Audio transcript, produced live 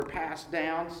passed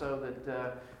down so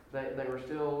that they were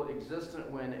still existent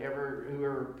whenever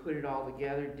whoever put it all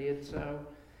together did so.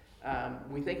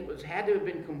 We think it had to have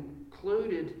been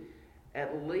concluded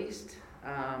at least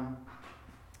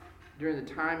during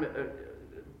the time.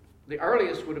 The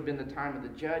earliest would have been the time of the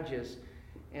Judges,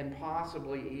 and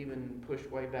possibly even pushed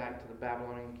way back to the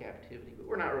Babylonian captivity. But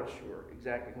we're not real sure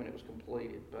exactly when it was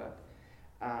completed. But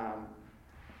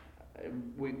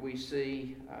we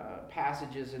see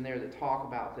passages in there that talk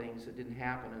about things that didn't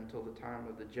happen until the time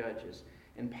of the Judges,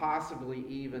 and possibly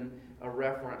even a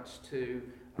reference to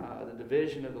the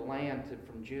division of the land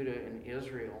from Judah and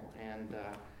Israel, and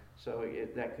so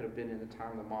that could have been in the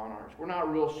time of the monarchs. We're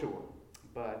not real sure,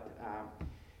 but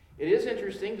it is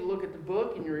interesting to look at the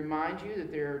book and to remind you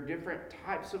that there are different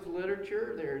types of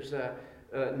literature. There's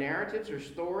narratives or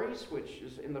stories, which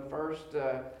is in the first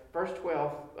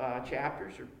 12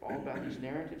 chapters are all about these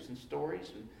narratives and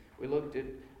stories. And we looked at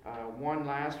one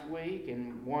last week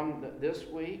and one this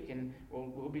week, and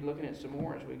we'll be looking at some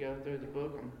more as we go through the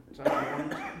book on Sunday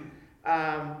mornings.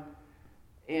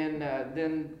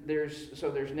 Then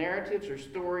there's narratives or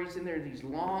stories, and there are these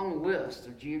long lists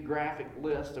of geographic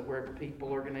lists of where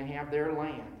people are going to have their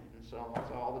land. And so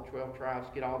all the 12 tribes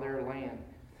get all their land.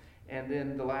 And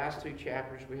then the last two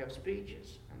chapters we have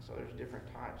speeches. And so there's different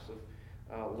types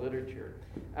of literature.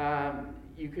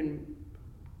 You can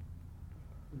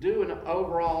do an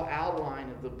overall outline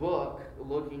of the book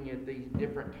looking at the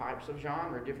different types of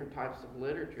genre, different types of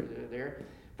literature that are there.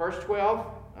 Verse 12,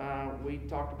 we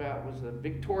talked about, was the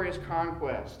victorious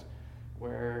conquest,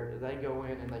 where they go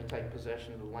in and they take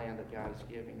possession of the land that God is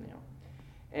giving them.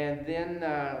 And then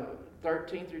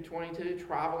 13 through 22,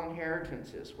 tribal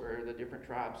inheritances, where the different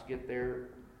tribes get their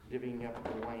divvying up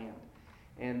of the land.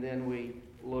 And then we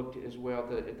looked as well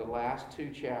at the last two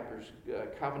chapters,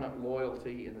 covenant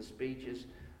loyalty in the speeches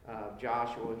of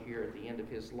Joshua here at the end of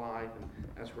his life. And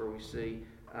that's where we see,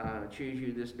 choose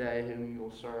you this day whom you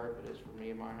will serve. But as for me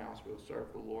and my house, we will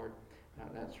serve the Lord.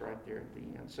 That's right there at the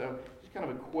end. So just kind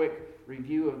of a quick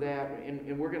review of that.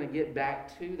 And we're going to get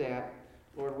back to that,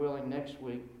 Lord willing, next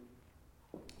week.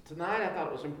 Tonight I thought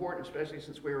it was important, especially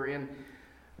since we were in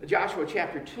Joshua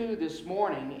chapter 2 this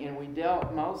morning, and we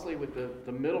dealt mostly with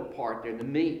the middle part there, the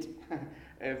meat,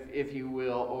 if you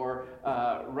will, or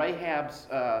Rahab's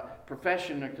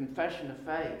profession or confession of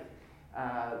faith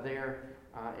there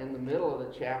in the middle of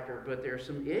the chapter. But there are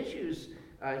some issues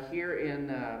here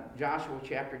in Joshua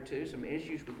chapter 2, some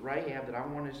issues with Rahab that I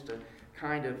want us to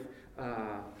kind of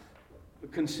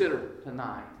consider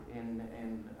tonight,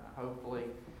 and hopefully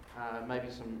maybe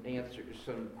some answers,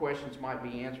 some questions might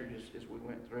be answered as we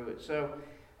went through it. So,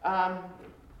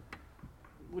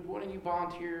 would one of you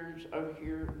volunteers over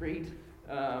here read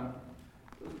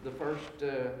the first?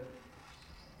 I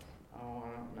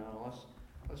don't know.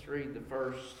 Let's read the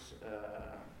first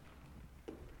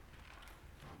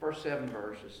 7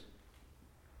 verses.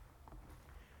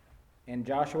 And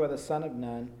Joshua the son of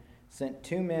Nun sent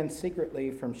 2 men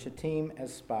secretly from Shittim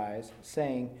as spies,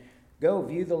 saying, "Go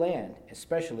view the land,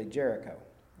 especially Jericho."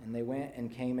 And they went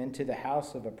and came into the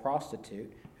house of a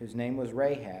prostitute, whose name was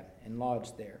Rahab, and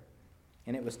lodged there.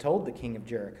 And it was told the king of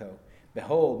Jericho,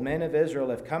 "Behold, men of Israel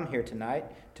have come here tonight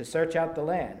to search out the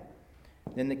land."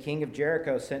 Then the king of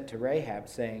Jericho sent to Rahab,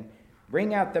 saying,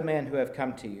 "Bring out the men who have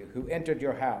come to you, who entered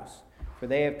your house, for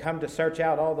they have come to search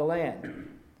out all the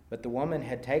land." But the woman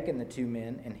had taken the 2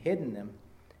 men and hidden them.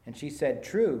 And she said,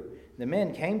 "True, the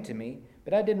men came to me,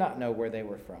 but I did not know where they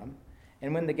were from.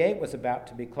 And when the gate was about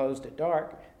to be closed at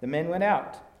dark, the men went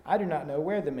out. I do not know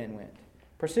where the men went.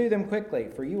 Pursue them quickly,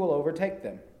 for you will overtake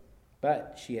them."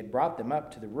 But she had brought them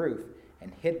up to the roof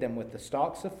and hid them with the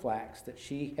stalks of flax that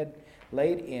she had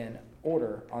laid in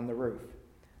order on the roof.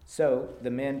 So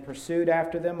the men pursued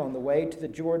after them on the way to the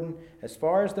Jordan as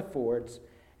far as the fords,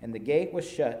 and the gate was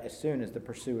shut as soon as the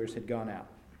pursuers had gone out.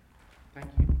 Thank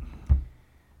you.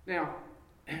 Now,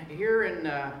 here in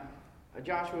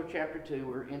Joshua chapter 2,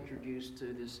 we're introduced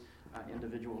to this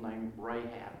individual named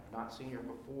Rahab. Not seen her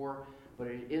before, but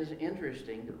it is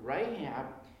interesting that Rahab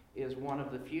is one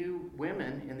of the few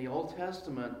women in the Old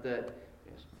Testament that,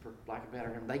 for lack of a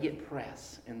better term, they get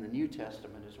press in the New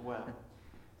Testament as well.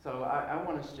 So I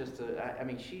want us just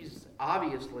to, she's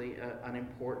obviously an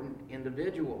important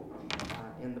individual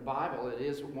in the Bible. It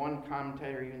is, one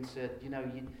commentator even said,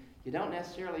 you don't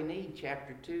necessarily need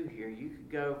chapter 2 here. You could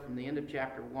go from the end of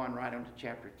chapter 1 right on to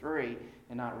chapter 3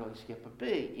 and not really skip a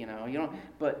beat,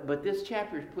 But this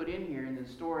chapter is put in here, and the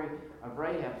story of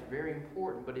Rahab is very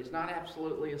important, but it's not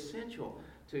absolutely essential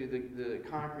to the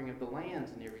conquering of the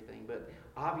lands and everything. But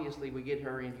obviously we get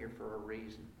her in here for a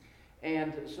reason.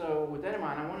 And so with that in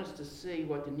mind, I want us to see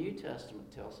what the New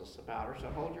Testament tells us about her. So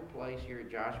hold your place here at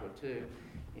Joshua 2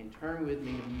 and turn with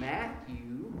me to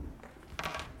Matthew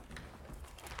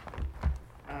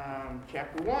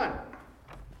chapter 1.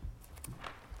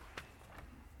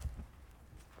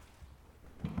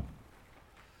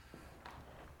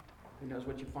 Who knows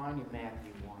what you find in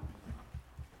Matthew 1?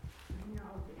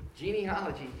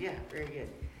 Genealogy, yeah, very good.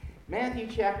 Matthew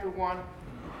chapter 1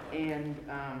 and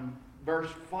verse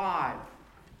 5.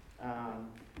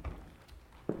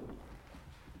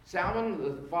 Salmon,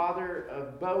 the father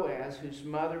of Boaz, whose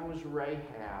mother was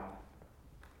Rahab.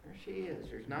 There she is.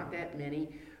 There's not that many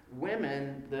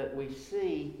women that we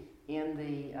see in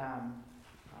the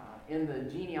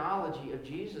genealogy of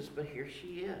Jesus, but here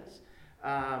she is.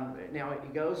 Now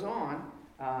it goes on.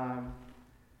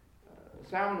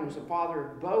 Salmon was the father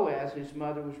of Boaz, whose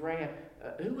mother was Rahab.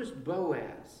 Who was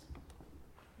Boaz?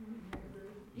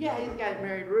 Yeah, he's the guy that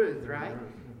married Ruth, right?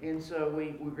 And so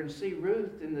we're going to see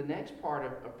Ruth in the next part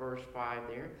of verse 5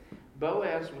 there.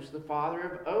 Boaz was the father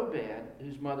of Obed,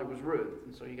 whose mother was Ruth.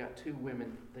 And so you got two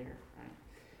women there, right?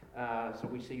 So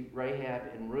we see Rahab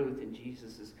and Ruth in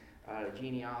Jesus'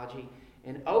 genealogy.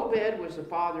 And Obed was the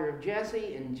father of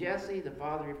Jesse, and Jesse the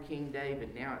father of King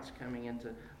David. Now it's coming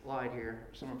into light here,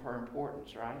 some of her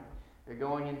importance, right? They're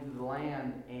going into the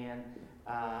land, and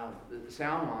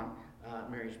Salmon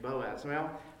marries Boaz.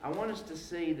 Well, I want us to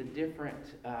see the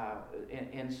different,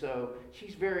 and so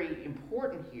she's very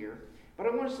important here. But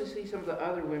I want us to see some of the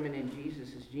other women in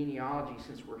Jesus' genealogy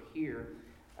since we're here,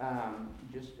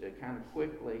 just kind of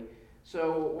quickly.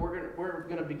 So we're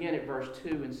going to begin at verse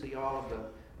 2 and see all of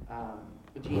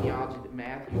the genealogy that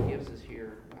Matthew gives us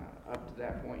here up to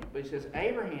that point. But he says,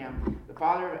 Abraham, the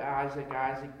father of Isaac,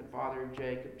 Isaac the father of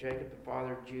Jacob, Jacob the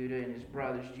father of Judah and his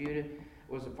brothers. Judah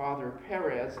was the father of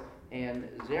Perez and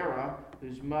Zerah,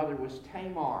 whose mother was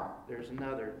Tamar. There's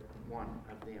another one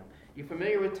of them. You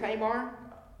familiar with Tamar?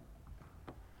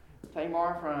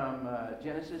 Tamar from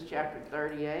Genesis chapter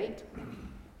 38.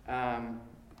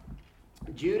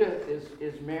 Judah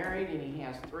is married and he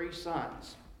has 3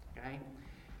 sons. Okay?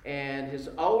 And his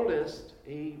oldest,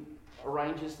 he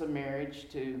arranges the marriage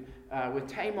with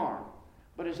Tamar.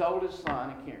 But his oldest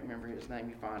son, I can't remember his name,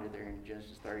 you find it there in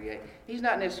Genesis 38. He's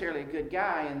not necessarily a good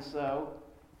guy, and so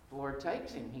the Lord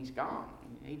takes him. He's gone.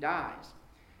 He dies.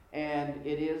 And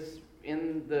it is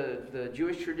in the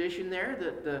Jewish tradition there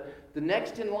that the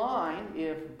next in line,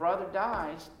 if brother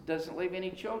dies, doesn't leave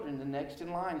any children, the next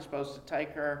in line is supposed to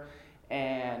take her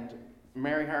and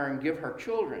marry her and give her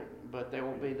children. But they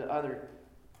will be the other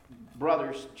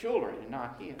brother's children and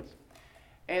not his.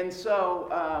 And so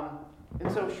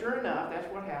sure enough,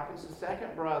 that's what happens. The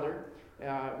second brother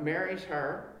marries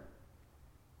her.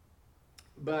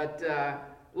 But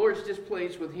Lord's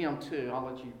displeased with him too. I'll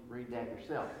let you read that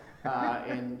yourself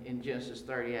in Genesis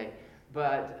 38.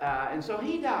 And so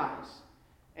he dies.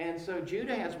 And so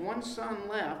Judah has one son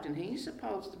left, and he's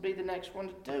supposed to be the next one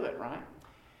to do it, right?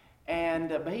 And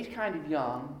but he's kind of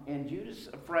young, and Judah's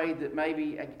afraid that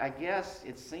maybe, I guess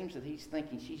it seems that he's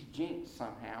thinking she's jinxed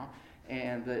somehow,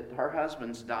 and that her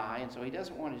husband's died, and so he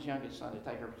doesn't want his youngest son to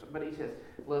take her. But he says,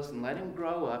 listen, let him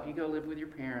grow up. You go live with your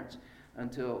parents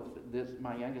until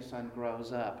my youngest son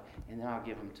grows up, and then I'll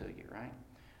give him to you, right?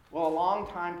 Well, a long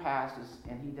time passes,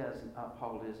 and he doesn't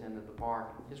uphold his end of the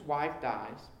bargain. His wife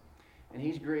dies, and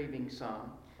he's grieving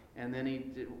some. And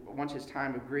then once his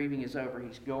time of grieving is over,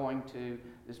 he's going to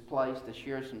this place to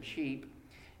shear some sheep.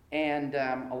 And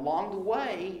along the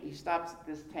way, he stops at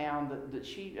this town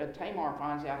that Tamar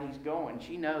finds out he's going.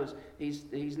 She knows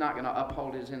he's not going to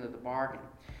uphold his end of the bargain.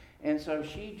 And so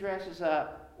she dresses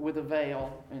up with a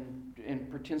veil and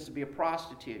pretends to be a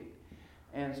prostitute.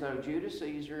 And so Judah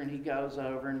sees her, and he goes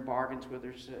over and bargains with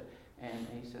her. And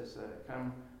he says,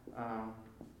 come,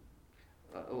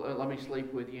 let me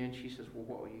sleep with you. And she says, well,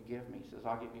 what will you give me? He says,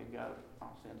 I'll give you a goat.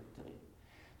 I'll send it to you.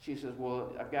 She says,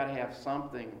 well, I've got to have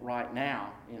something right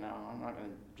now. I'm not going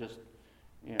to just,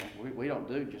 we don't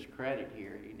do just credit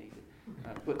here. You need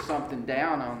to put something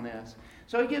down on this.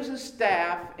 So he gives his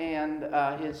staff and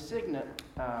his signet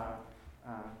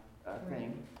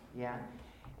thing. Yeah.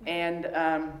 And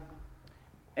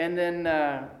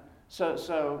then,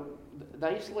 so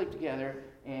they sleep together,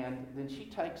 and then she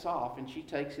takes off, and she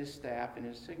takes his staff and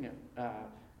his signet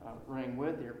ring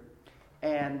with her.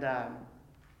 And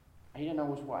he didn't know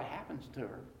what happens to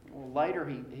her. Well, later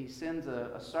he sends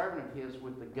a servant of his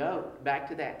with the goat back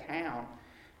to that town,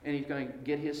 and he's going to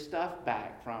get his stuff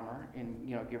back from her and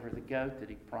give her the goat that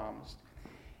he promised.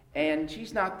 And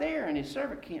she's not there, and his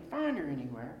servant can't find her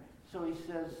anywhere. So he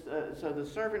says, so the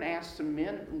servant asks some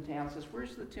men in town, says,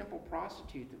 where's the temple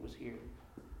prostitute that was here?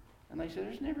 And they said,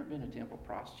 there's never been a temple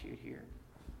prostitute here.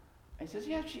 And he says,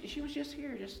 yeah, she was just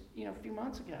here just, a few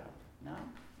months ago. No,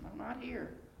 not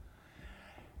here.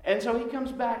 And so he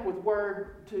comes back with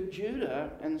word to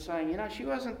Judah and saying, she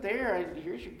wasn't there.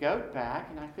 Here's your goat back,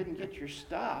 and I couldn't get your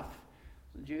stuff.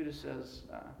 So Judah says,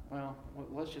 well,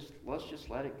 let's just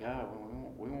let it go.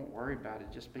 We won't worry about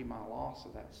it. Just be my loss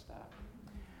of that stuff.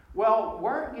 Well,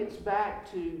 word gets back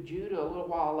to Judah a little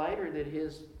while later that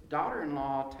his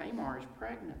daughter-in-law, Tamar, is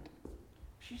pregnant.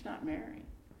 She's not married.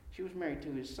 She was married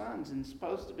to his sons and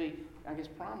supposed to be,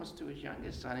 promised to his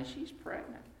youngest son, and she's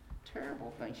pregnant.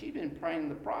 Terrible thing. She'd been praying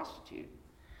the prostitute.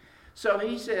 So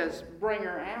he says, bring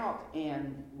her out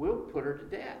and we'll put her to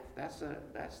death. That's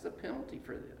the penalty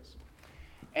for this.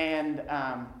 And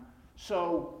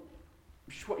so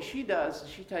what she does is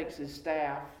she takes his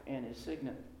staff and his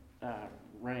signet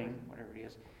ring, whatever it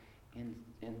is, and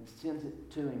sends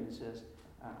it to him and says,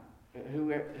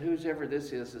 whoever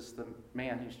this is the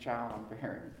man whose child I'm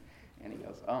bearing. And he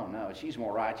goes, oh no, she's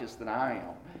more righteous than I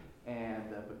am.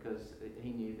 And because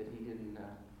he knew that he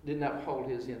didn't uphold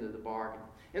his end of the bargain.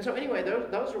 And so anyway,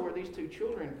 those are where these two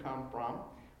children come from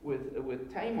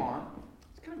with Tamar.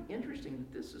 It's kind of interesting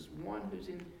that this is one who's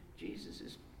in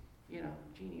Jesus'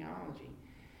 genealogy.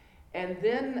 And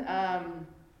then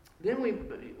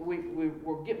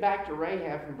we'll get back to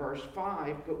Rahab from verse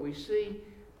 5, but we see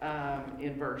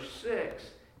in verse 6,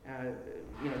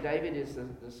 David is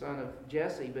the son of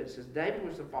Jesse, but it says David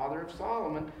was the father of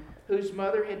Solomon, whose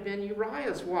mother had been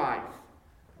Uriah's wife.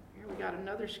 Here we got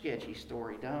another sketchy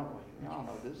story, don't we? We all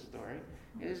know this story.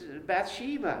 It is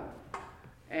Bathsheba.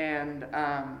 And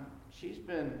she's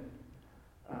been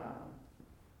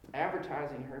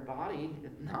advertising her body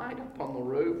at night up on the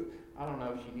roof. I don't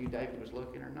know if she knew David was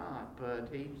looking or not, but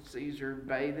he sees her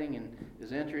bathing and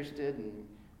is interested, and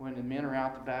when the men are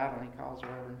out to battle, he calls her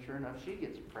over, and sure enough, she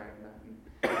gets pregnant.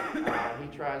 He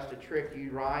tries to trick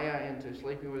Uriah into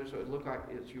sleeping with her, so it looked like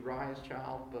it's Uriah's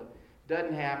child, but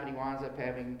doesn't happen. He winds up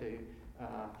having to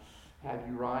have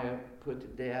Uriah put to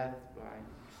death by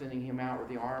sending him out with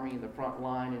the army in the front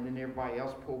line, and then everybody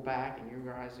else pulled back, and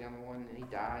Uriah's the only one, and he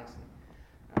dies.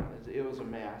 It was a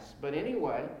mess. But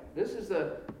anyway, this is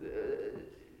a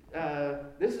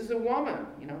woman,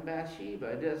 Bathsheba.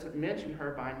 It doesn't mention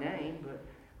her by name, but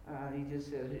he just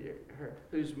says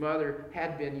whose mother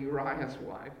had been Uriah's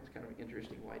wife. It's kind of an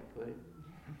interesting way to put it.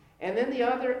 And then the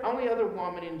only other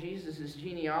woman in Jesus'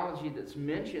 genealogy that's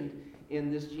mentioned in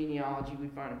this genealogy we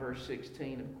find in verse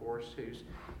 16, of course, who's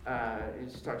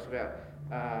it talks about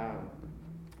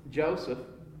Joseph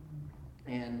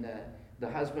and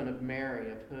the husband of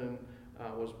Mary, of whom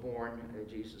was born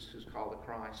Jesus, who's called the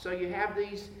Christ. So you have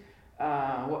these,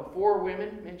 4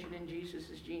 women mentioned in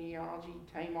Jesus' genealogy: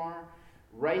 Tamar,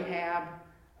 Rahab,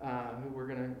 who we're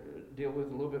going to deal with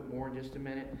a little bit more in just a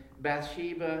minute,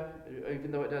 Bathsheba,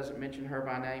 even though it doesn't mention her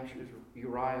by name, she was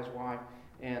Uriah's wife,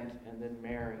 and then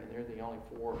Mary, and they're the only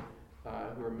 4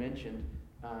 who are mentioned.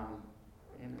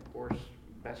 And of course,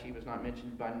 Bathsheba's not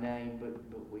mentioned by name, but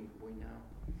we know.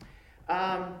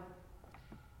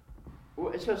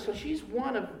 So she's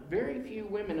one of very few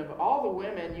women. Of all the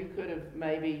women, you could have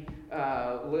maybe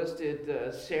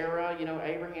listed Sarah,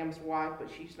 Abraham's wife, but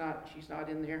she's not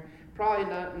in there. Probably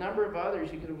a number of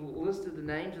others. You could have listed the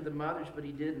names of the mothers, but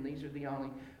he didn't. These are the only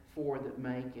 4 that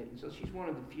make it. And so she's one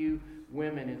of the few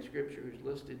women in Scripture who's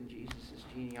listed in Jesus'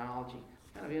 genealogy.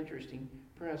 Kind of interesting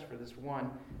press for this one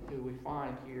who we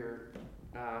find here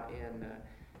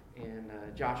in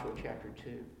Joshua chapter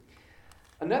 2.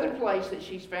 Another place that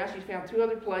she's found 2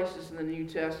 other places in the New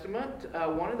Testament.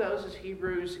 One of those is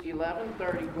Hebrews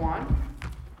 11:31.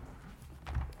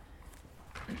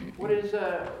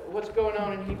 What's going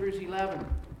on in Hebrews 11?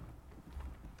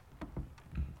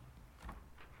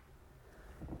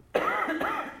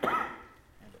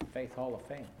 Faith Hall of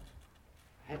Fame.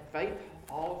 Faith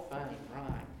Hall of Fame,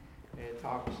 right. It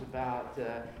talks about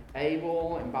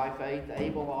Abel, and by faith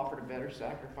Abel offered a better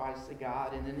sacrifice to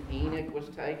God, and then Enoch was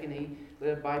taken, he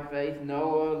lived by faith.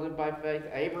 Noah lived by faith.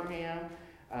 Abraham,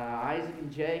 Isaac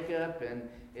and Jacob, and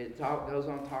it goes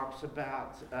on, talks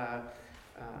about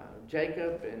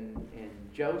Jacob and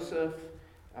Joseph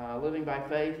living by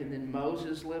faith, and then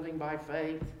Moses living by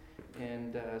faith,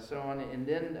 and so on. And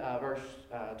then verse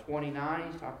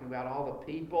 29, he's talking about all the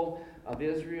people of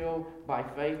Israel. By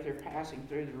faith, they're passing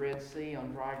through the Red Sea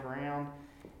on dry ground.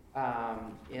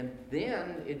 And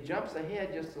then it jumps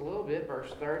ahead just a little bit,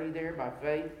 verse 30 there. By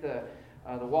faith, the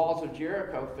walls of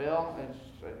Jericho fell.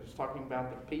 It's talking about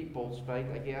the people's faith,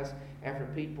 I guess, after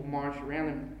people marched around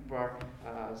them for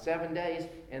 7 days.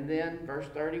 And then verse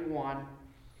 31,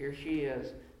 here she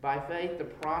is. By faith, the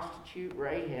prostitute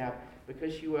Rahab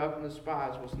because she welcomed the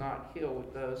spies, was not killed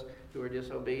with those who are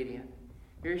disobedient.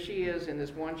 Here she is in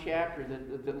this one chapter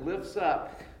that lifts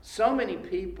up so many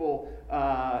people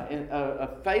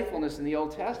of faithfulness in the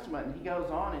Old Testament. And he goes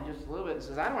on in just a little bit and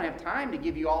says, I don't have time to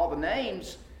give you all the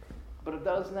names, but of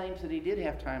those names that he did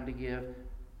have time to give,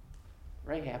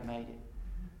 Rahab made it.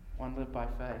 One lived by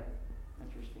faith.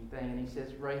 Interesting thing. And he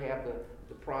says Rahab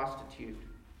the prostitute.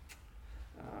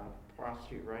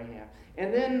 Prostitute Rahab.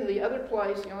 And then the other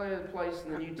place, the only other place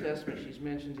in the New Testament she's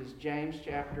mentioned is James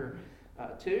chapter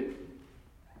 2.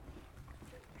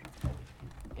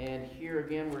 And here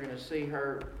again we're going to see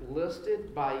her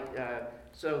listed by,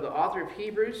 so the author of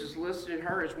Hebrews has listed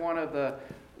her as one of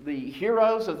the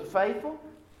heroes of the faithful.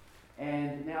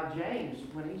 And now James,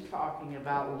 when he's talking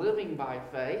about living by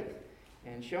faith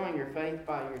and showing your faith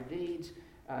by your deeds,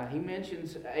 he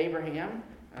mentions Abraham.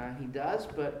 He does,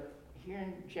 but here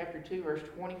in chapter 2, verse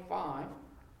 25,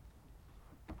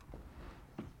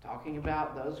 talking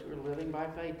about those who are living by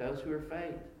faith, those who are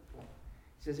faithful.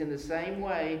 He says, in the same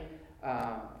way,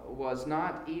 was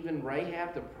not even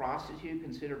Rahab the prostitute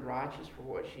considered righteous for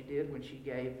what she did when she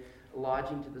gave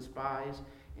lodging to the spies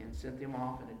and sent them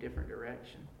off in a different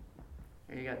direction?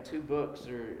 Here you got two books.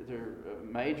 They're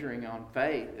majoring on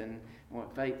faith and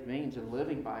what faith means and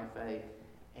living by faith,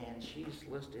 and she's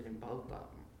listed in both of them.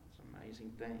 It's an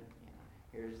amazing thing.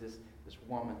 Here's this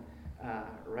woman,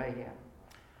 Rahab.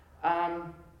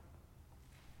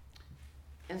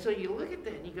 And so you look at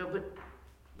that and you go,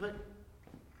 but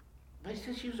he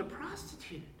says she was a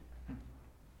prostitute.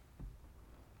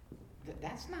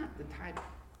 That's not the type of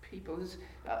people. It's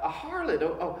a harlot,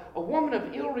 a woman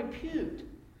of ill repute.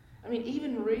 I mean,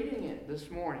 even reading it this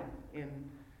morning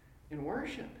in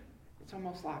worship, it's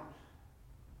almost like,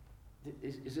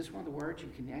 is this one of the words you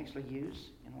can actually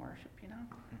use in worship, you know?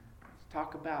 Let's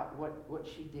talk about what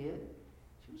she did.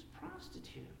 She was a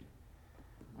prostitute.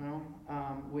 Well,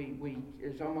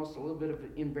 there's almost a little bit of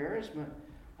embarrassment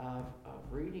of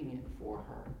reading it for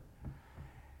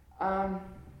her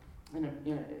in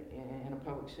a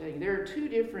public setting. There are two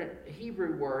different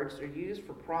Hebrew words that are used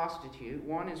for prostitute.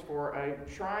 One is for a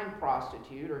shrine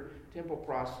prostitute or temple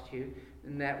prostitute,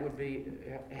 and that would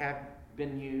have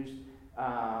been used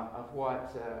of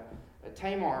what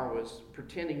Tamar was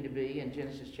pretending to be in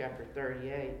Genesis chapter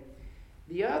 38.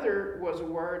 The other was a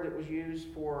word that was used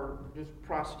for just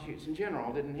prostitutes in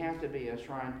general. It didn't have to be a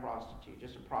shrine prostitute,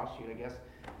 just a prostitute, I guess,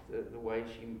 the way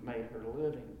she made her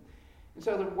living. And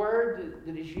so the word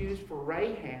that is used for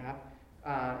Rahab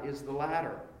is the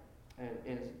latter.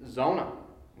 It's Zonah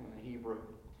in Hebrew,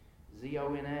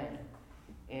 Z-O-N-A.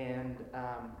 And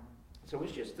so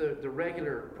it's just the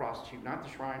regular prostitute, not the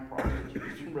shrine prostitute,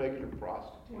 it's the regular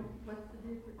prostitute. What's the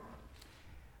difference?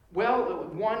 Well,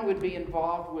 one would be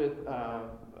involved with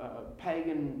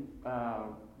pagan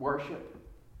worship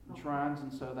and shrines,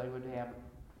 and so they would have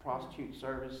prostitute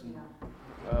service, and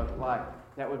like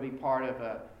that would be part of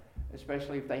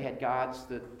especially if they had gods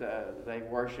that they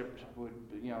worshipped, would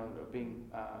being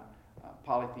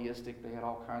polytheistic. They had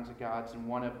all kinds of gods, and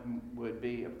one of them would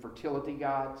be fertility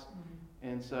gods. Mm-hmm.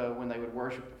 And so when they would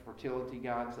worship the fertility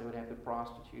gods, they would have the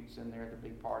prostitutes in there to be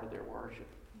part of their worship.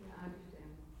 Yeah, I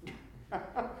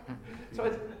understand. So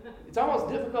it's almost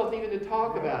difficult even to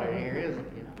talk about it here, isn't it?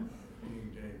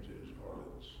 King James is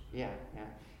harlots. Yeah.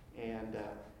 And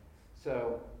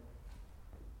so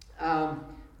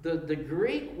the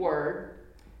Greek word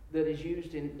that is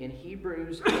used in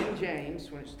Hebrews and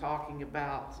James when it's talking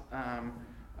about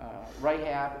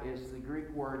Rahab is the Greek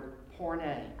word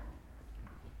porne.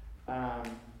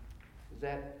 Does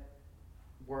that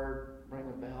word ring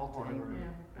a bell to you?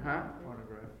 Yeah. Huh?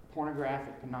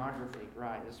 Pornographic. Pornography,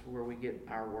 right. This is where we get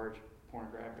our word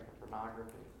pornographic or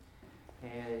pornography.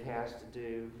 And it has to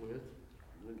do with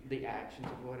the actions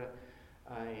of what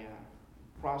a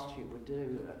prostitute would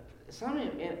do. Some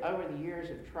over the years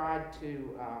have tried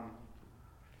to,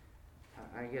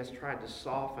 tried to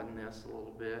soften this a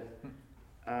little bit.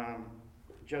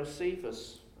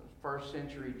 Josephus, first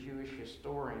century Jewish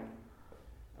historian,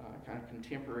 kind of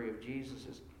contemporary of Jesus,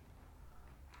 is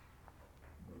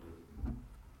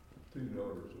Two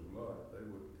daughters of Lot, they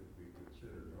would be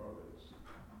considered harlots.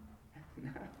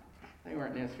 No, they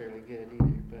weren't necessarily good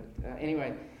either. But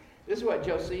anyway, this is what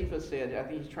Josephus said. I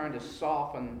think he's trying to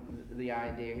soften the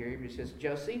idea here. He says,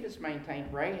 Josephus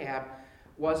maintained Rahab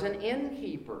was an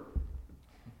innkeeper.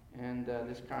 And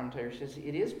this commentator says,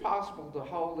 it is possible to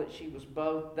hold that she was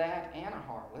both that and a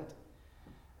harlot.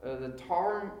 The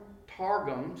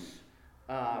Targums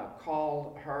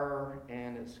called her,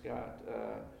 and it's got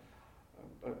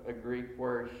a Greek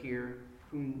word here,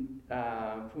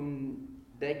 pundekita.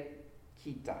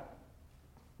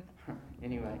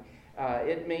 Anyway,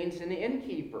 It means an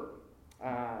innkeeper.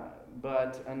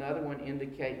 But another one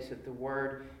indicates that the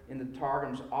word in the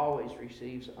Targums always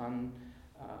receives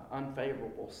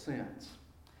unfavorable sense.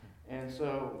 And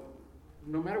so,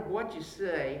 no matter what you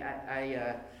say,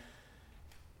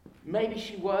 maybe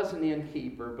she was an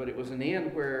innkeeper, but it was an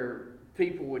inn where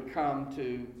people would come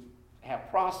to have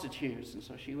prostitutes, and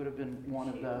so she would have been one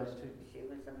of those too. She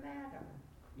was a madam.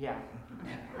 Yeah,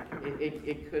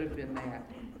 it could have been that.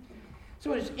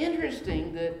 So it's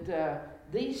interesting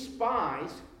that these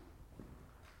spies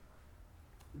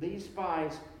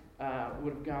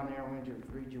would have gone there. I'm going to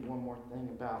read you one more thing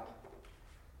about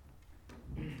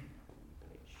page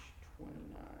 29.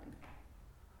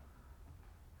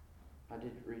 I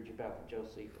did read you about the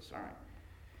Josephus. All right.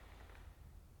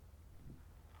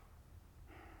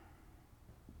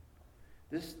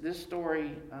 This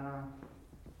story.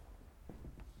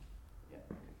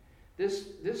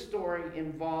 This story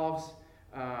involves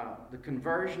the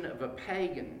conversion of a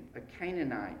pagan, a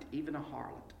Canaanite, even a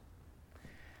harlot.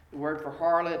 The word for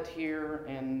harlot here,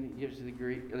 and gives you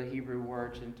the Hebrew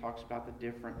words and talks about the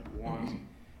different ones.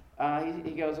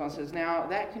 He goes on and says, now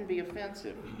that can be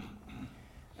offensive.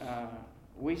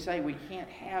 We say we can't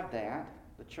have that.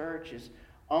 The church is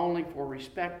only for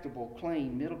respectable,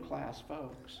 clean, middle-class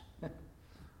folks.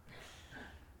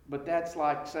 But that's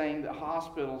like saying that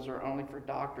hospitals are only for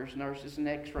doctors, nurses, and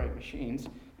x-ray machines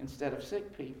instead of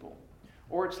sick people.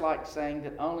 Or it's like saying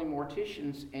that only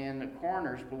morticians and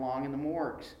coroners belong in the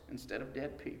morgues instead of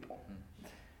dead people.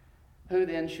 Who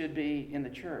then should be in the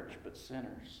church but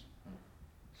sinners?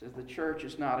 It says the church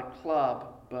is not a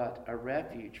club but a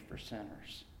refuge for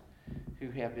sinners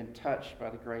who have been touched by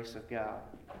the grace of God.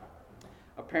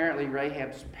 Apparently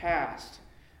Rahab's past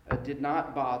did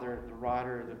not bother the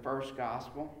writer of the first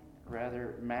gospel.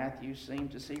 Rather, Matthew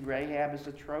seemed to see Rahab as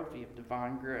a trophy of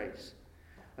divine grace.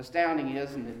 Astounding,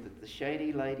 isn't it, that the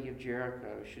shady lady of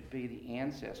Jericho should be the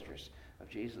ancestress of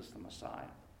Jesus the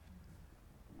Messiah?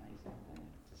 Amazing thing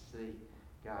to see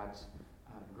God's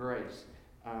grace.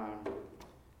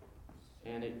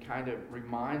 And it kind of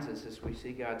reminds us as we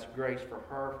see God's grace for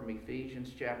her from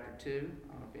Ephesians chapter 2. I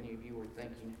don't know if any of you were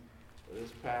thinking of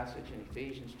this passage in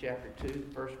Ephesians chapter 2,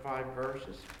 the first 5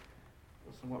 verses.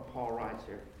 Listen to what Paul writes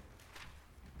here.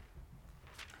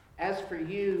 As for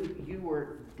you, you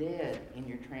were dead in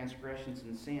your transgressions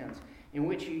and sins, in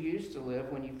which you used to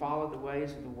live when you followed the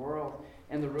ways of the world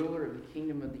and the ruler of the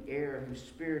kingdom of the air, whose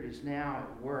spirit is now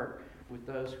at work with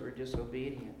those who are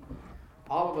disobedient.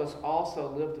 All of us also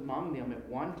lived among them at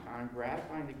one time,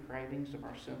 gratifying the cravings of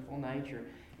our sinful nature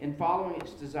and following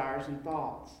its desires and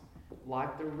thoughts.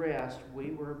 Like the rest,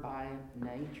 we were by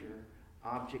nature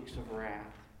objects of wrath.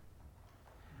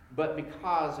 But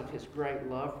because of his great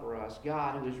love for us,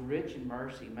 God, who is rich in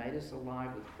mercy, made us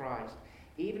alive with Christ.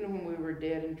 Even when we were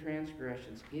dead in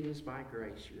transgressions, it is by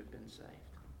grace you have been saved.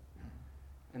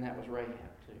 And that was Rahab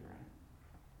too, right?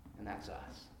 And that's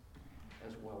us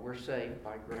as well. We're saved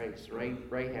by grace.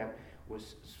 Rahab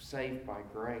was saved by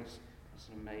grace. It's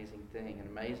an amazing thing, an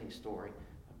amazing story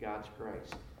of God's grace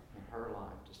in her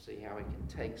life to see how he can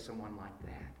take someone like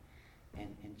that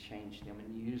and change them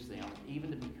and use them, even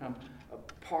to become a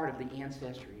part of the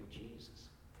ancestry of Jesus.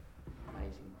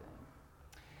 Amazing thing.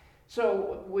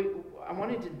 So I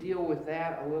wanted to deal with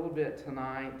that a little bit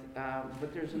tonight,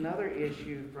 but there's another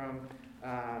issue from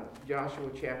Joshua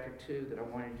chapter 2 that I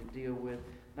wanted to deal with.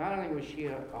 Not only was she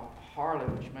a harlot,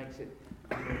 which makes it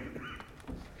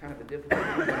kind of a difficult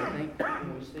thing, but I think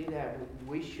when we see that,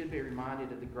 we should be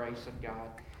reminded of the grace of God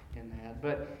in that.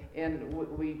 But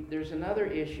there's another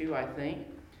issue, I think,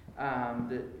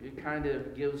 that it kind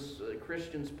of gives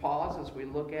Christians pause as we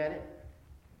look at it.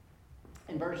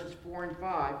 In verses 4 and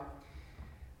 5,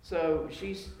 so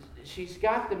she's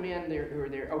got the men there who are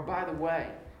there. Oh, by the way,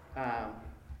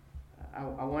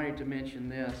 I wanted to mention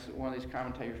this. One of these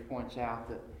commentators points out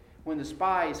that when the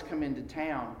spies come into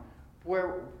town,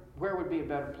 where would be a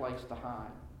better place to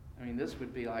hide? I mean, this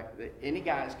would be like any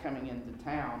guys coming into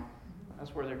town.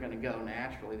 That's where they're going to go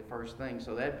naturally, the first thing.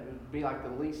 So that would be like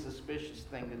the least suspicious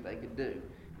thing that they could do,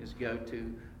 is go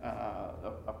to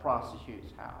a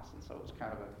prostitute's house. And so it's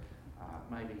kind of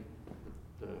maybe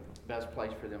the best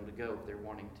place for them to go if they're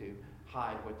wanting to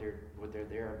hide what they're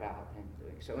there about. And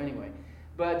so anyway,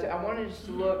 but I wanted us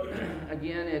to look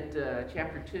again at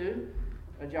chapter 2,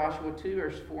 Joshua 2,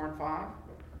 verses 4 and 5.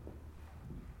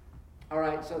 All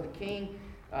right, so the king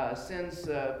sends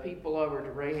people over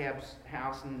to Rahab's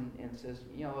house and says,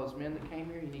 you know, those men that came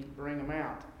here, you need to bring them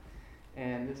out.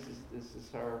 And this is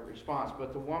her response.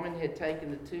 But the woman had taken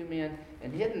the 2 men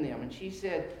and hidden them. And she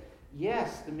said,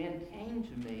 yes, the men came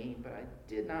to me, but I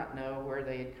did not know where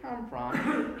they had come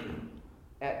from.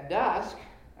 At dusk,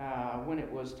 when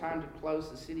it was time to close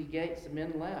the city gates, the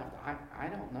men left. I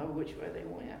don't know which way they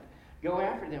went. Go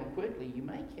after them quickly. You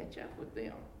may catch up with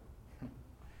them.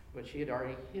 But she had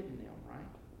already hidden them, right?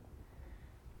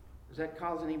 Does that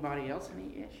cause anybody else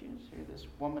any issues? Here, this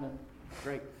woman of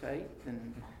great faith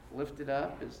and lifted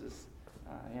up is this,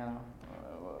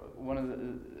 one of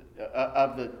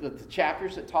the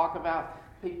chapters that talk about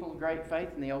people of great faith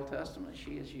in the Old Testament.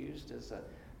 She is used as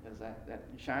that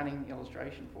shining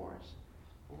illustration for us.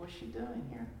 Well, what's she doing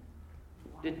here?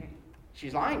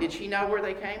 She's lying. Did she know where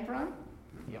they came from?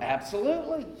 Yep.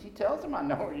 Absolutely. She tells them, I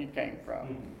know where you came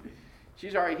from.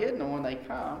 She's already hidden them when they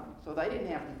come, so they didn't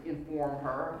have to inform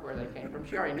her of where they came from.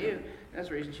 She already knew. That's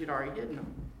the reason she'd already hidden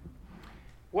them.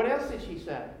 What else did she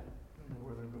say?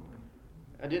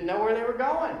 I didn't know where they were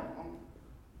going.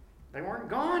 They weren't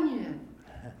gone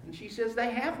yet. And she says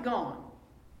they have gone.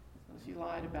 So she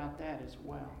lied about that as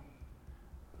well.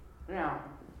 Now,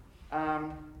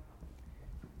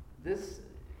 this,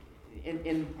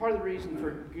 and part of the reason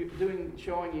for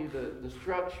showing you the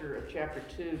structure of chapter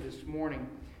 2 this morning,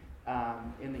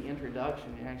 in the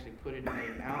introduction, you actually put it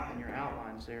in your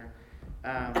outlines there,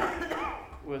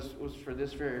 was for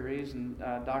this very reason.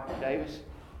 Dr. Davis,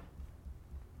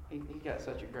 he got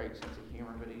such a great sense of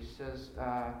humor, but he says,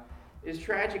 it's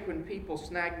tragic when people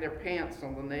snag their pants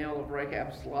on the nail of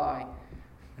Rahab's lie,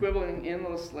 quibbling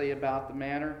endlessly about the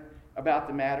matter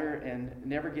and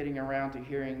never getting around to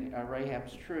hearing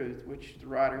Rahab's truth, which the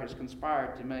writer has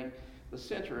conspired to make the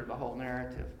center of the whole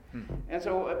narrative. And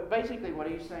so basically what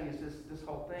he's saying is this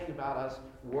whole thing about us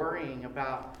worrying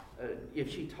about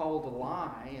if she told a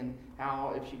lie, and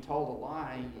how if she told a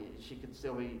lie, she could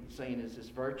still be seen as this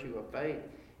virtue of faith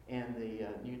in the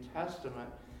New Testament.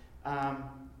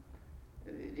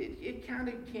 It kind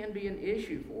of can be an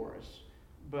issue for us,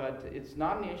 but it's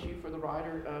not an issue for the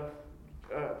writer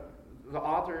of the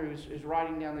author who's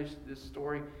writing down this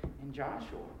story in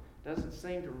Joshua. Doesn't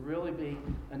seem to really be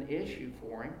an issue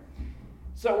for him.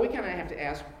 So we kind of have to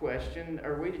ask a question: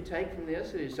 are we to take from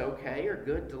this that it's okay or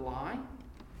good to lie?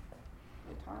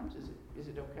 At times, is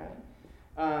it okay?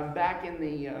 Back in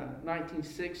the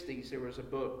 1960s, there was a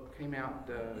book came out.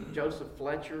 Joseph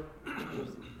Fletcher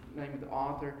was the name of the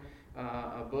author.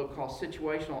 A book called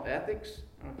Situational Ethics.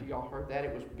 I don't know if you all heard that.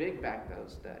 It was big back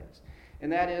those days.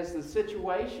 And that is, the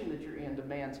situation that you're in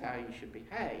demands how you should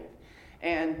behave.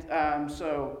 And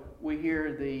so we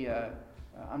hear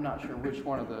I'm not sure which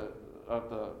one of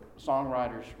the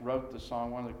songwriters wrote the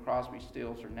song. One of the Crosby,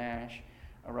 Stills, or Nash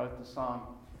wrote the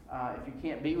song. If you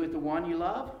can't be with the one you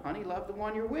love, honey, love the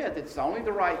one you're with. It's only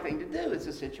the right thing to do. It's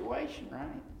a situation,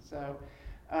 right? So,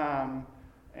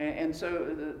 and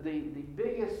so the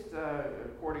biggest,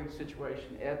 according to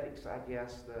situation ethics, I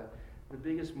guess, the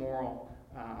biggest moral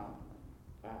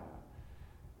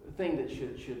thing that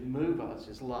should move us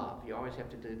is love. You always have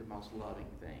to do the most loving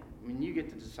thing. I mean, you get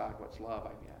to decide what's love,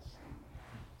 I guess.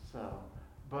 So,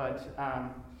 but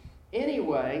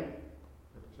anyway.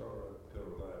 It's all right to tell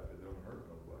a lie if it don't hurt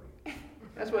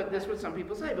nobody. That's what some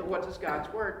people say. But what does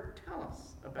God's word tell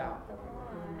us about?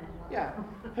 Yeah.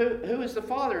 Who is the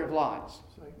father of lies?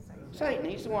 Satan.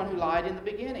 He's the one who lied in the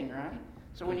beginning, right?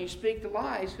 So when you speak the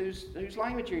lies, whose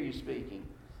language are you speaking?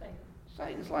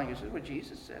 Satan's language. This is what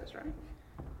Jesus says, right?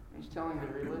 He's telling the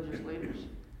religious leaders,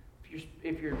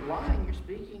 if you're lying, you're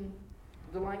speaking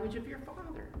the language of your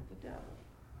father, the devil.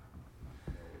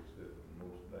 It's that the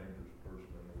most dangerous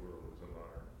person in the world is a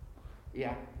liar.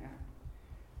 Yeah.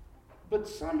 But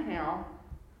somehow,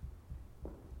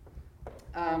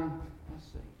 let's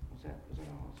see, was that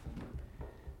all I was going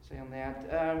to say on that?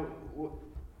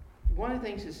 One of the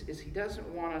things is he doesn't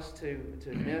want us to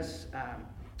miss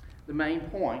the main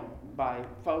point by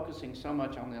focusing so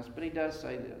much on this, but he does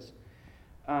say this.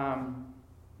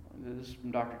 This is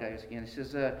from Dr. Davis again. He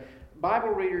says, Bible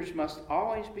readers must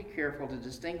always be careful to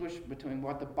distinguish between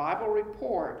what the Bible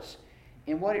reports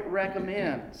and what it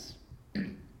recommends.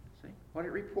 See? What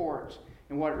it reports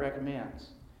and what it recommends.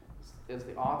 As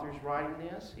the author's writing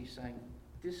this, he's saying,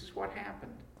 this is what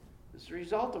happened. This is the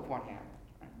result of what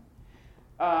happened.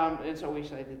 Right? And so we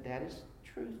say that is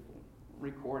truthful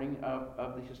recording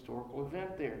of the historical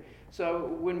event there.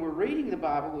 So when we're reading the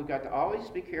Bible, we've got to always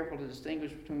be careful to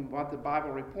distinguish between what the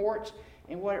Bible reports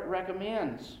and what it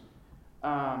recommends,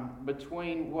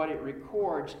 between what it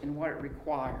records and what it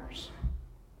requires.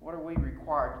 What are we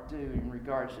required to do in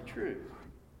regards to truth?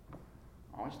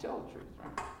 Always tell the truth,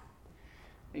 right?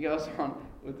 He goes on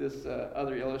with this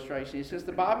other illustration. He says,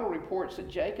 the Bible reports that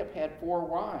Jacob had 4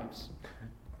 wives.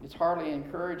 It's hardly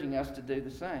encouraging us to do the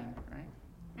same, right?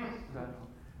 So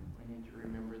I need to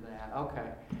remember that.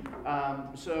 Okay.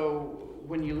 So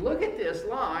when you look at this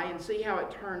lie and see how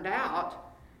it turned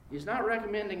out, he's not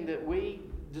recommending that we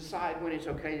decide when it's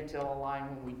okay to tell a lie and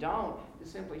when we don't.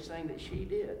 It's simply saying that she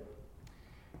did.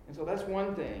 And so that's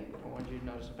one thing I want you to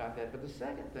notice about that. But the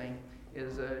second thing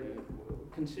is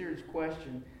consider this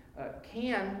question.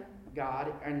 Can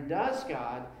God and does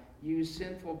God use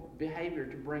sinful behavior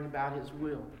to bring about his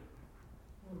will?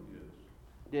 Oh, yes.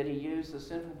 Did he use the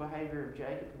sinful behavior of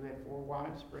Jacob, who had 4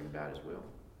 wives, to bring about his will?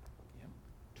 Yep.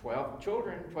 12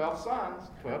 children, 12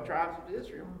 sons, 12 tribes of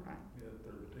Israel, right?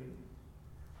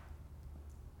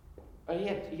 He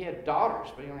had 13. He had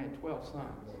daughters, but he only had 12 sons.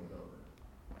 One daughter.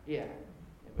 Yeah,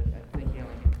 but I think he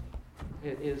only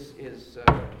his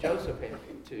Joseph had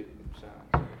 2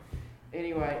 sons.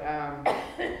 Anyway,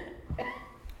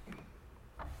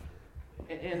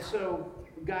 and so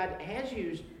God has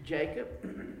used Jacob,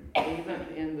 even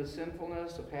in the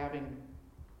sinfulness of having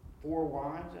 4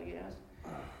 wives, I guess.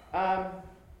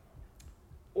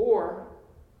 Or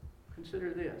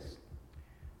consider this.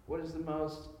 What is the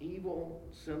most evil,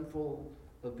 sinful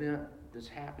event that's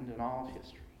happened in all of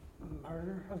history?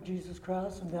 Murder of Jesus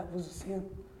Christ, and that was a sin,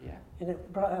 Yeah. and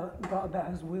it brought about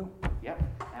his will. Yep,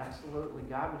 absolutely.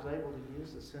 God was able to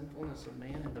use the sinfulness of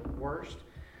man in the worst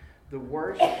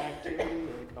activity,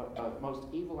 most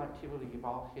evil activity of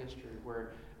all history,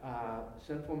 where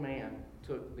sinful man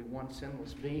took the one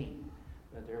sinless being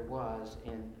that there was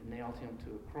and nailed him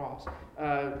to a cross.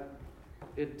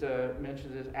 It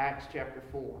mentions this Acts chapter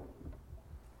 4.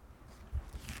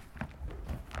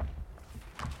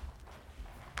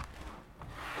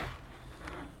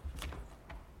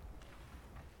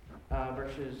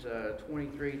 Verses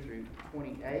 23 through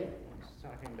 28. It's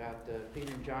talking about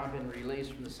Peter and John being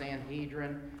released from the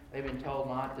Sanhedrin. They've been told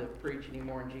not to preach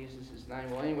anymore in Jesus' name.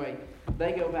 Well, anyway,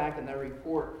 they go back and they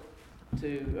report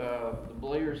to the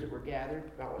believers that were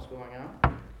gathered about what's going on.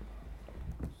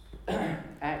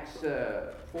 Acts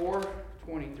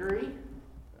 4:23.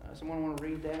 Someone want to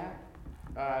read that?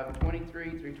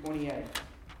 23 through 28.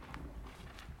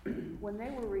 When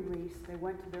they were released, they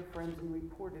went to their friends and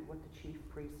reported what the chief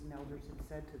priests and elders had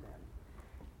said to them.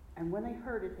 And when they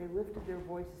heard it, they lifted their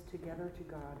voices together to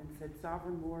God and said,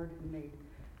 Sovereign Lord, who made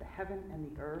the heaven and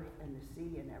the earth and the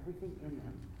sea and everything in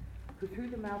them, who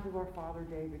through the mouth of our father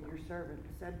David, your servant,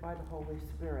 said by the Holy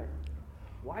Spirit,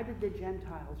 why did the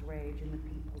Gentiles rage and the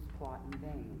peoples plot in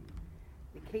vain?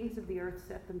 The kings of the earth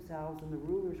set themselves, and the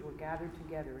rulers were gathered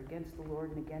together against the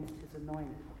Lord and against his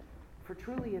anointed. For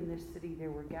truly in this city there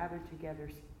were gathered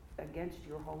together against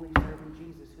your holy servant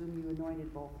Jesus, whom you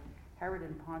anointed both Herod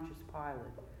and Pontius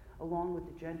Pilate, along with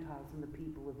the Gentiles and the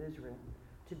people of Israel,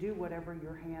 to do whatever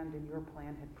your hand and your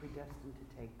plan had predestined to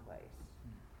take place.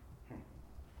 In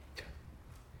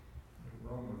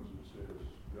Romans it says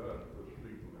God puts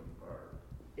people in power.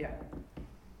 Yeah.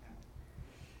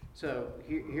 So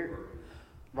here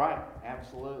right,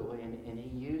 absolutely, and he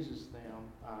uses them.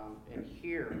 And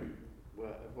here,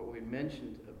 what we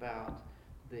mentioned about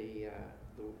the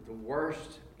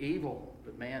worst evil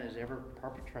that man has ever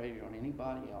perpetrated on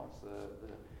anybody else, the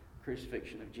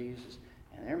crucifixion of Jesus,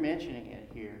 and they're mentioning it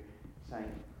here,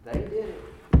 saying they did it,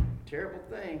 terrible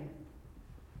thing,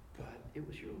 but it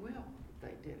was your will that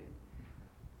they did it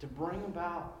to bring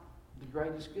about the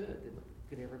greatest good that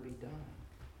could ever be done.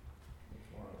 That's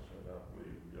why I said I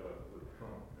believe God put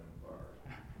Trump in power.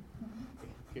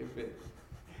 Good bit.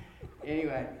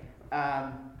 Anyway,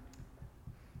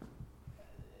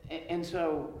 and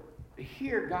so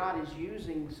here God is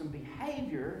using some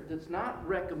behavior that's not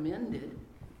recommended.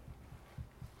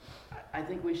 I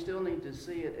think we still need to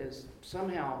see it as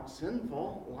somehow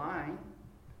sinful, lying,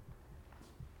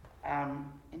 and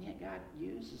yet God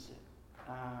uses it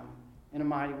in a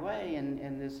mighty way, and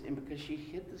because she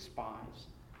hid the spies,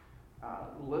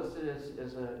 listed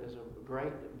as a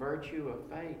great virtue of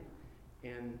faith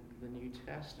in the New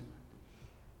Testament.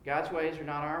 God's ways are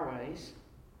not our ways.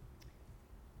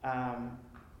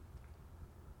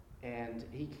 And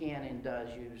he can and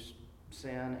does use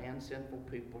sin and sinful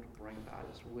people to bring about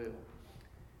his will.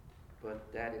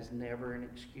 But that is never an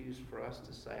excuse for us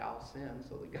to say, I'll sin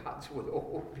so that God's will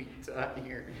will be done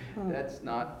here. That's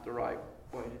not the right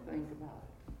way to think about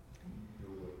it. You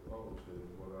know what Paul said,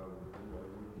 what I would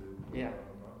do, Yeah.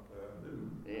 what I do.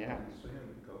 Yeah. Sin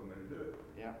because they do it.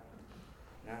 Yeah.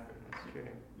 Yeah, that's true. You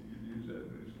could use that as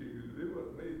an excuse. It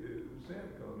wasn't me, it was sin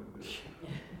because they do it.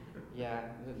 Yeah,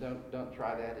 don't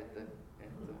try that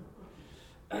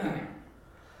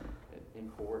in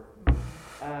court.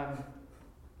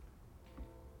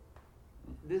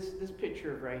 This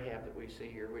picture of Rahab that we see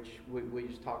here, which we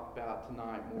just talked about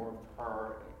tonight, more of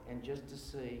her, and just to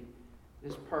see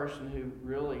this person who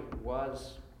really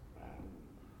was,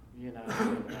 a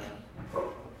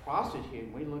prostitute,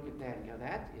 and we look at that and go,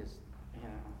 that is,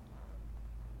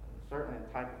 certainly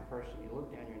the type of person you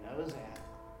look down your nose at.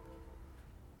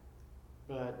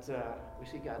 But we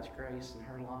see God's grace in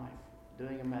her life,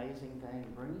 doing amazing things,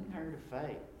 bringing her to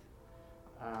faith.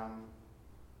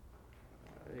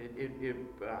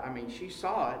 She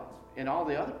saw it, and all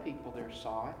the other people there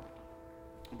saw it,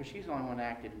 but she's the only one that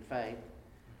acted in faith.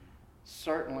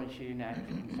 Certainly she didn't act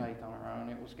in faith on her own.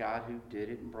 It was God who did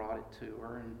it and brought it to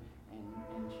her, and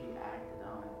she acted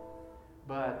on it.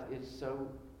 But it's so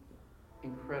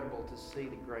incredible to see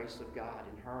the grace of God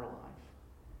in her life.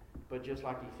 But just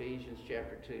like Ephesians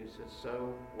chapter 2 says,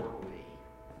 so were we.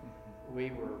 We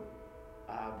were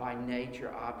by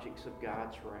nature objects of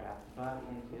God's wrath, but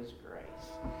in His grace,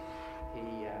 He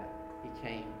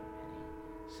came and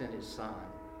He sent His Son,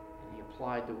 and He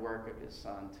applied the work of His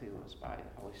Son to us by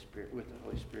the Holy Spirit, with the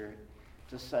Holy Spirit,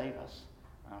 to save us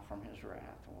from His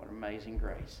wrath. And what amazing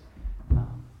grace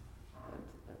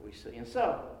that we see. And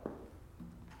so,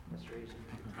 that's the reason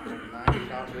tonight we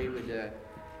thought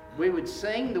we would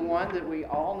sing the one that we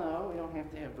all know. We don't have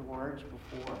to have the words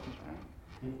before us, right?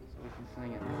 So we can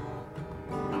sing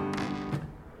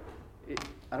it.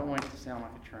 I don't want it to sound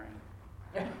like a train.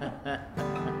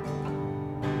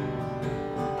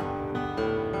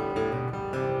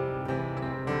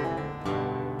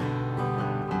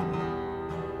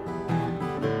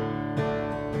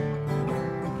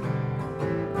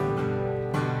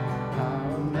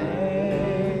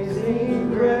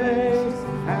 Amazing grace,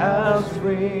 how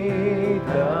sweet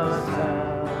the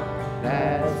sound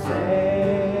that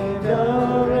saved a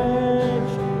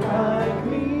wretch like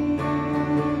me.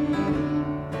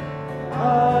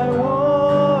 I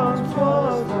once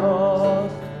was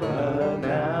lost, but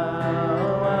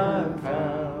now I'm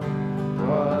found.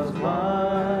 Was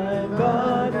blind,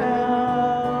 but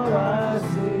now I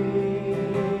see.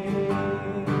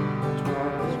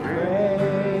 'Twas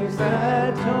grace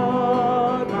that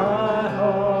taught my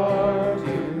heart to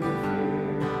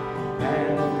fear,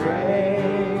 and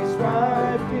grace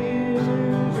my fears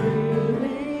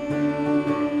relieved.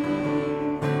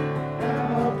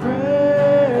 How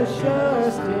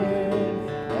precious did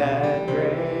that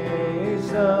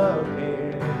grace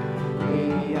appear,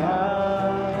 the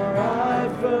hour I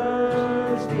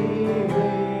first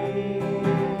believed.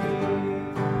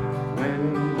 When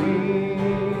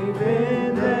we've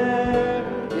been there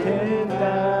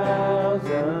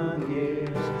 10,000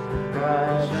 years,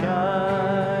 Christ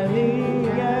shining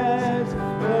as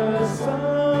the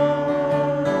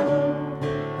sun,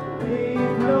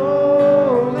 we've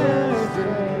no less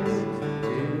grace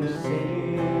to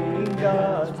sing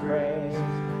God's praise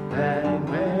than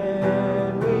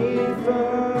when we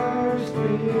first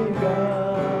begun.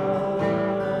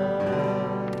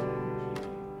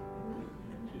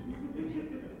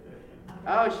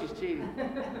 Oh, she's cheating.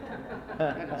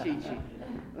 Got a cheat sheet.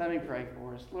 Let me pray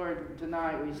for us. Lord,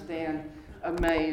 tonight we stand amazed